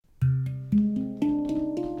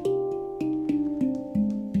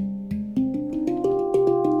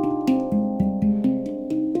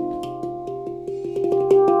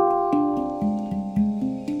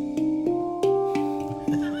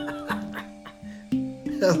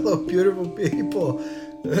Hello, beautiful people.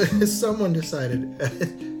 Someone decided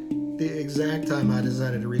the exact time I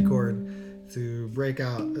decided to record to break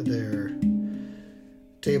out their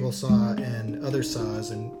table saw and other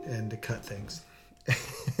saws and to cut things.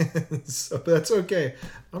 So that's okay.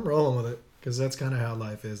 I'm rolling with it because that's kind of how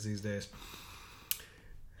life is these days.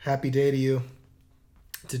 Happy day to you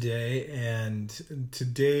today, and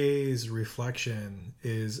today's reflection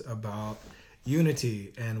is about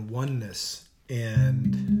unity and oneness,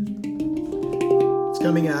 and it's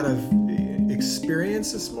coming out of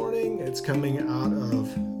experience this morning. It's coming out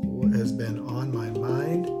of what has been on my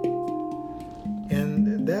mind,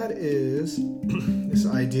 and that is this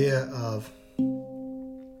idea of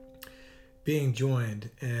being joined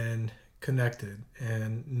and connected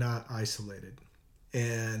and not isolated.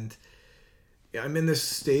 And I'm in this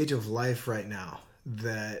stage of life right now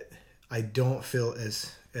that I don't feel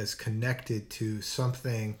as connected to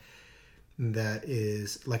something that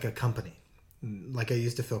is like a company. Like I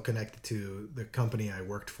used to feel connected to the company I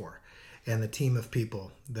worked for and the team of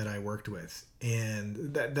people that I worked with.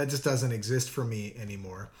 And that just doesn't exist for me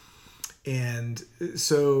anymore. And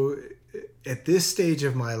so at this stage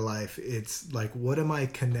of my life, it's like, what am I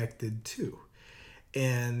connected to?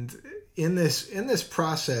 And in this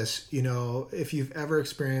process, you know, if you've ever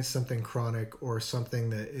experienced something chronic or something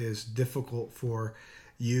that is difficult for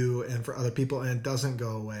you and for other people and it doesn't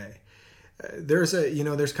go away, there's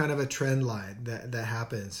kind of a trend line that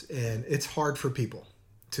happens, and it's hard for people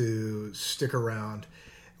to stick around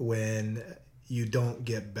when you don't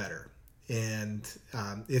get better. And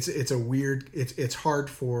it's hard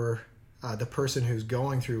for the person who's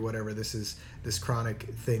going through whatever this chronic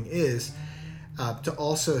thing is, to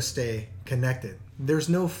also stay connected. There's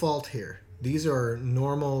no fault here. These are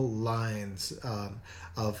normal lines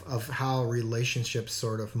of how relationships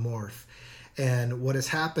sort of morph. And what has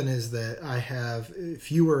happened is that I have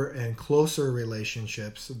fewer and closer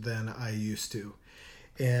relationships than I used to.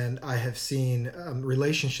 And I have seen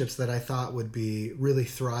relationships that I thought would be really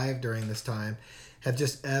thrive during this time have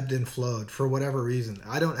just ebbed and flowed for whatever reason.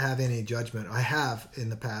 I don't have any judgment. I have in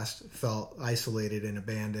the past felt isolated and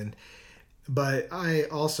abandoned. But I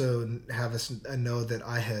also have a know that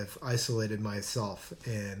I have isolated myself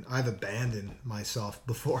and I've abandoned myself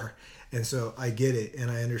before. And so I get it,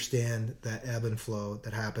 and I understand that ebb and flow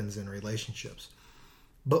that happens in relationships.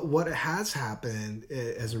 But what has happened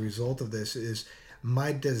as a result of this is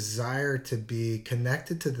my desire to be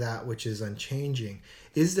connected to that which is unchanging.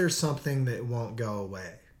 Is there something that won't go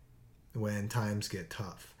away when times get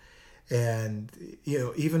tough? And, you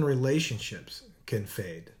know, even relationships can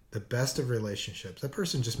fade. The best of relationships, that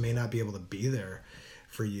person just may not be able to be there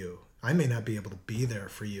for you. I may not be able to be there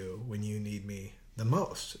for you when you need me the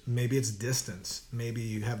most. Maybe it's distance. Maybe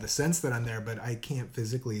you have the sense that I'm there, but I can't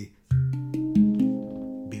physically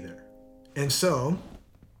be there. And so,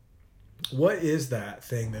 what is that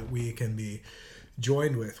thing that we can be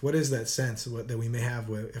joined with? What is that sense that we may have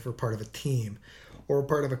if we're part of a team, or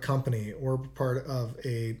part of a company, or part of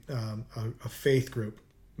a faith group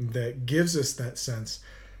that gives us that sense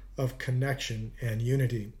of connection and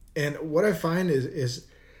unity? And what I find is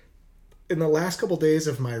in the last couple of days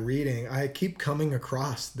of my reading, I keep coming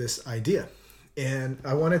across this idea, and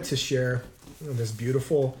I wanted to share this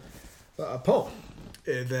beautiful poem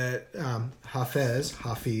that Hafiz,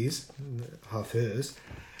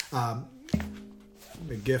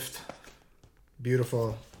 the gift,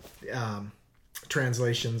 beautiful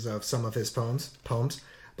translations of some of his poems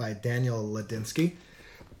by Daniel Ladinsky.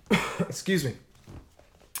 Excuse me.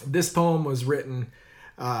 This poem was written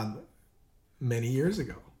many years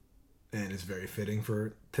ago, and is very fitting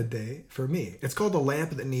for today for me. It's called The Lamp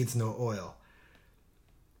That Needs No Oil.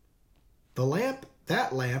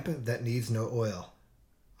 That lamp that needs no oil.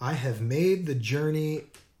 I have made the journey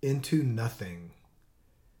into nothing.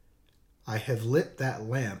 I have lit that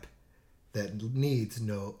lamp that needs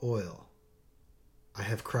no oil. I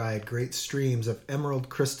have cried great streams of emerald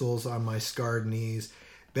crystals on my scarred knees,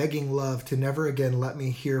 begging love to never again let me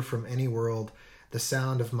hear from any world the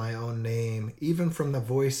sound of my own name, even from the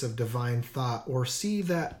voice of divine thought, or see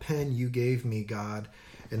that pen you gave me, God,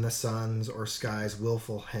 in the sun's or sky's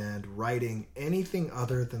willful hand, writing anything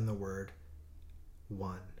other than the word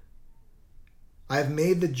one. I have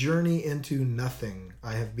made the journey into nothing.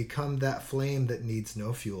 I have become that flame that needs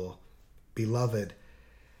no fuel. Beloved,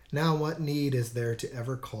 now what need is there to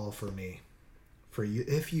ever call for me? For you,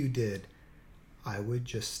 if you did, I would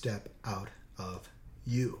just step out of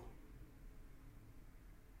you.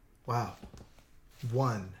 Wow.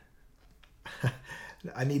 One.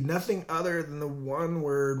 I need nothing other than the one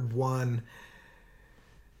word one.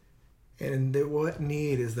 And what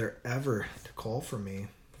need is there ever to call for me?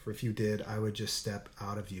 For if you did, I would just step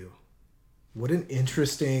out of you. What an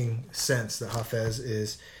interesting sense that Hafez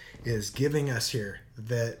is giving us here.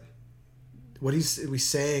 That what he's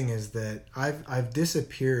saying is that I've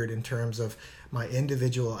disappeared in terms of my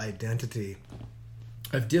individual identity.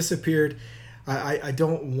 I've disappeared. I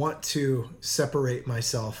don't want to separate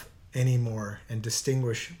myself anymore and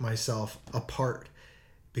distinguish myself apart,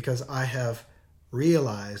 because I have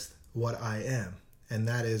realized what I am, and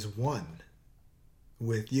that is one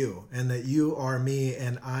with you, and that you are me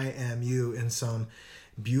and I am you in some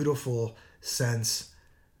beautiful sense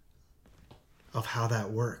of how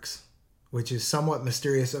that works, which is somewhat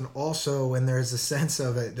mysterious. And also, when there's a sense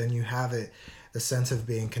of it, then you have it, the sense of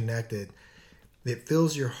being connected. It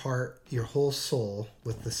fills your heart, your whole soul,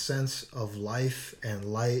 with the sense of life and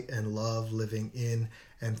light and love living in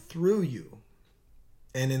and through you.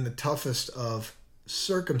 And in the toughest of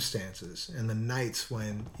circumstances, and the nights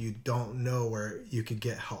when you don't know where you could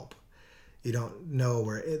get help, you don't know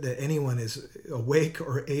that anyone is awake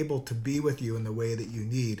or able to be with you in the way that you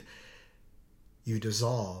need, you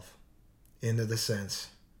dissolve into the sense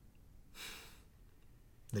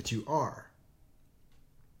that you are,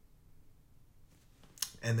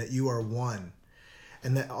 and that you are one,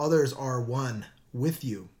 and that others are one with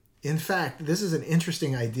you. In fact, this is an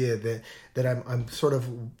interesting idea that I'm sort of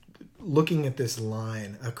looking at this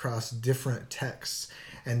line across different texts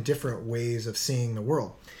and different ways of seeing the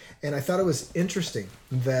world. And I thought it was interesting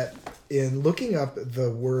that in looking up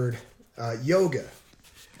the word yoga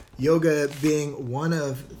being one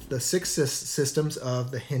of the 6 systems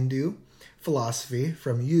of the Hindu philosophy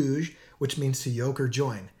from yuj, which means to yoke or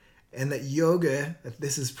join. And that yoga,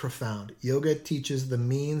 this is profound, yoga teaches the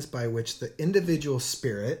means by which the individual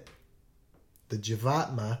spirit, the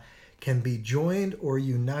jivatma, can be joined or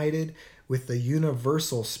united with the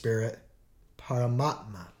universal spirit,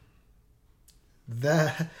 Paramatma.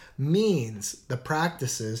 The means, the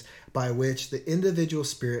practices by which the individual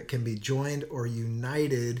spirit can be joined or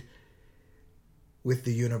united with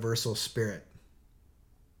the universal spirit.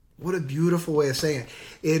 What a beautiful way of saying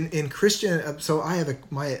it. In Christian, so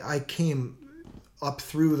I came up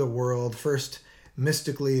through the world first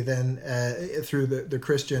mystically, then through the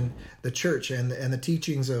Christian, the church, and the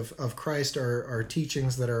teachings of Christ are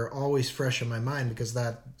teachings that are always fresh in my mind, because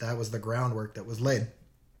that was the groundwork that was laid.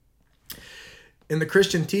 In the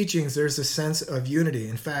Christian teachings, there's a sense of unity.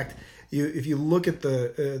 In fact, if you look at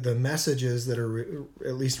the messages that are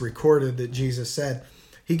at least recorded that Jesus said,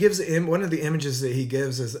 he gives one of the images that he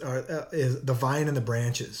gives is the vine and the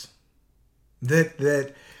branches.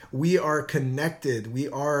 That we are connected. We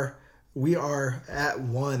are at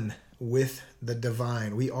one with the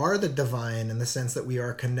divine. We are the divine in the sense that we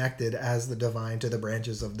are connected as the divine to the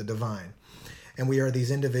branches of the divine. And we are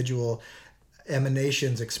these individual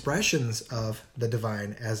emanations, expressions of the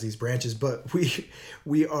divine as these branches. But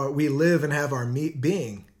we live and have our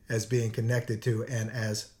being as being connected to and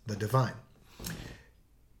as the divine,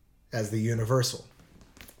 as the universal,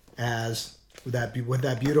 as with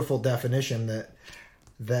that beautiful definition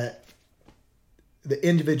that the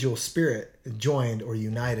individual spirit joined or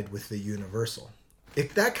united with the universal.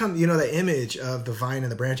 The image of the vine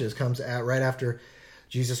and the branches comes right after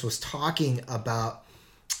Jesus was talking about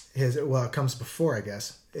it comes before, I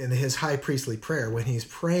guess, in his high priestly prayer, when he's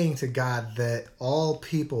praying to God that all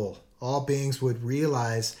people, all beings would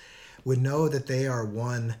know that they are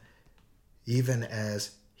one, even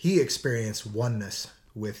as he experienced oneness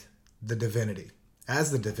with the divinity,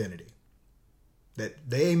 as the divinity. That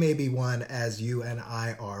they may be one as you and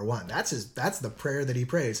I are one. That's the prayer that he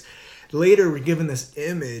prays. Later, we're given this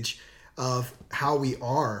image of how we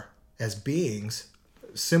are as beings.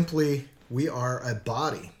 Simply, we are a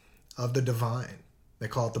body of the divine. They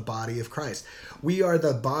call it the body of Christ. We are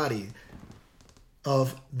the body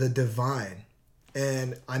of the divine.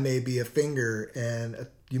 And I may be a finger, and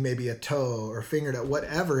you may be a toe or fingernail,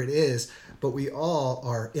 whatever it is, but we all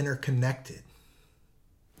are interconnected.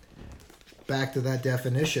 Back to that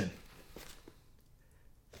definition.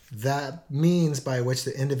 That means by which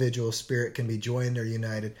the individual spirit can be joined or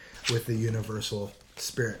united with the universal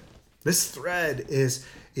spirit. This thread is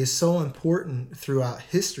so important throughout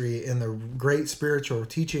history in the great spiritual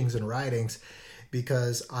teachings and writings,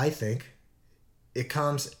 because I think it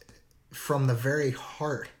comes from the very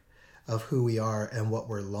heart of who we are and what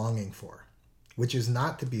we're longing for, which is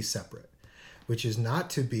not to be separate, which is not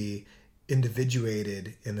to be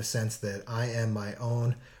individuated in the sense that I am my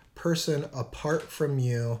own person apart from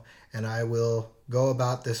you, and I will go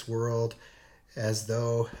about this world as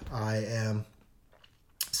though I am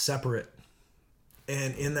separate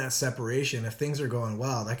And in that separation, if things are going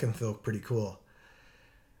well, that can feel pretty cool.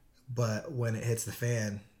 But when it hits the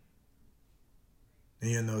fan,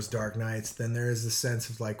 in those dark nights, then there is a sense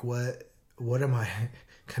of like, what am I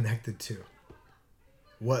connected to?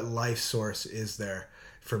 What life source is there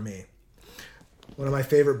for me? One of my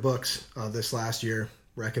favorite books of this last year,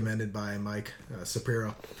 recommended by Mike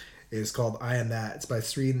Sapiro, is called I Am That. It's by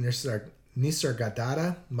Sri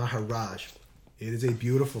Nisargadatta Maharaj. It is a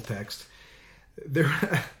beautiful text.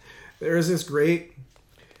 There's this great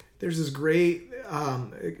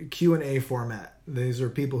Q&A format. These are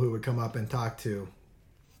people who would come up and talk to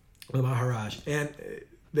the Maharaj, and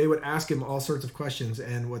they would ask him all sorts of questions,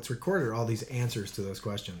 and what's recorded are all these answers to those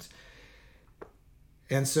questions.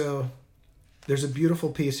 And so there's a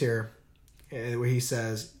beautiful piece here where he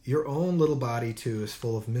says, your own little body too is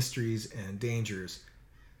full of mysteries and dangers,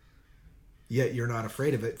 yet you're not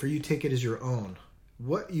afraid of it, for you take it as your own.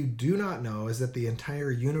 What you do not know is that the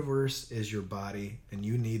entire universe is your body, and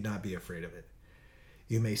you need not be afraid of it.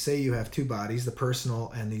 You may say you have two bodies, the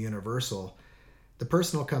personal and the universal. The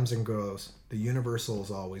personal comes and goes. The universal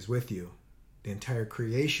is always with you. The entire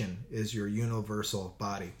creation is your universal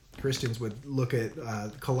body. Christians would look at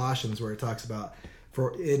Colossians, where it talks about,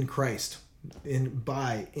 for in Christ,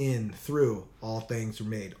 through, all things are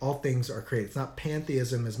made. All things are created. It's not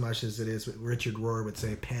pantheism as much as it is what Richard Rohr would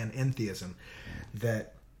say, panentheism,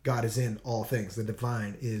 that God is in all things. The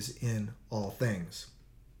divine is in all things.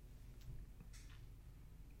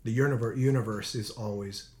 The universe is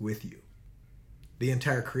always with you. The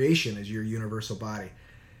entire creation is your universal body.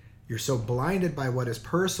 You're so blinded by what is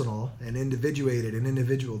personal and individuated and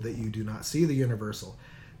individual that you do not see the universal.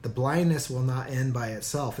 The blindness will not end by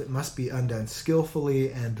itself. It must be undone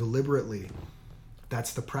skillfully and deliberately.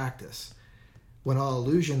 That's the practice. When all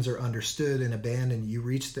illusions are understood and abandoned, you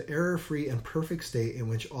reach the error-free and perfect state in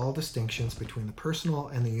which all distinctions between the personal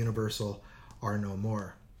and the universal are no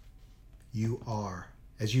more. You are.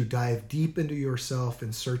 As you dive deep into yourself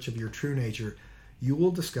in search of your true nature, you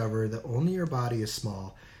will discover that only your body is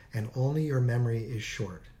small and only your memory is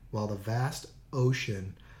short, while the vast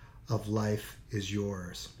ocean of life is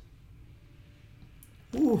yours.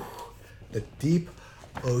 Ooh, the deep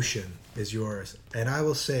ocean is yours. And I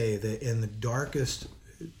will say that in the darkest,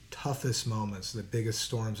 toughest moments, the biggest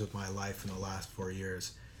storms of my life in the last 4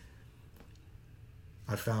 years,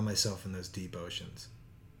 I found myself in those deep oceans.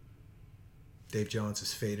 Dave Jones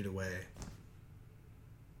has faded away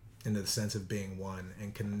into the sense of being one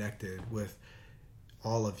and connected with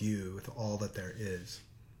all of you, with all that there is.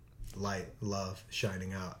 Light, love,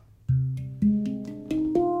 shining out.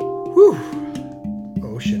 Whew.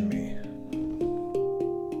 Ocean me.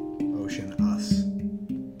 Ocean us.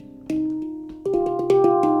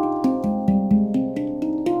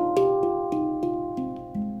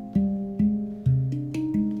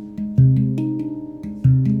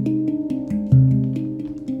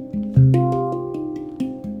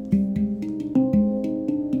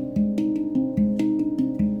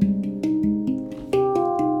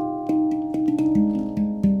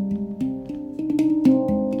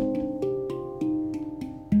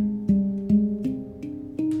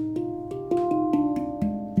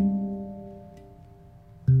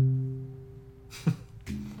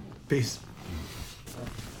 Peace.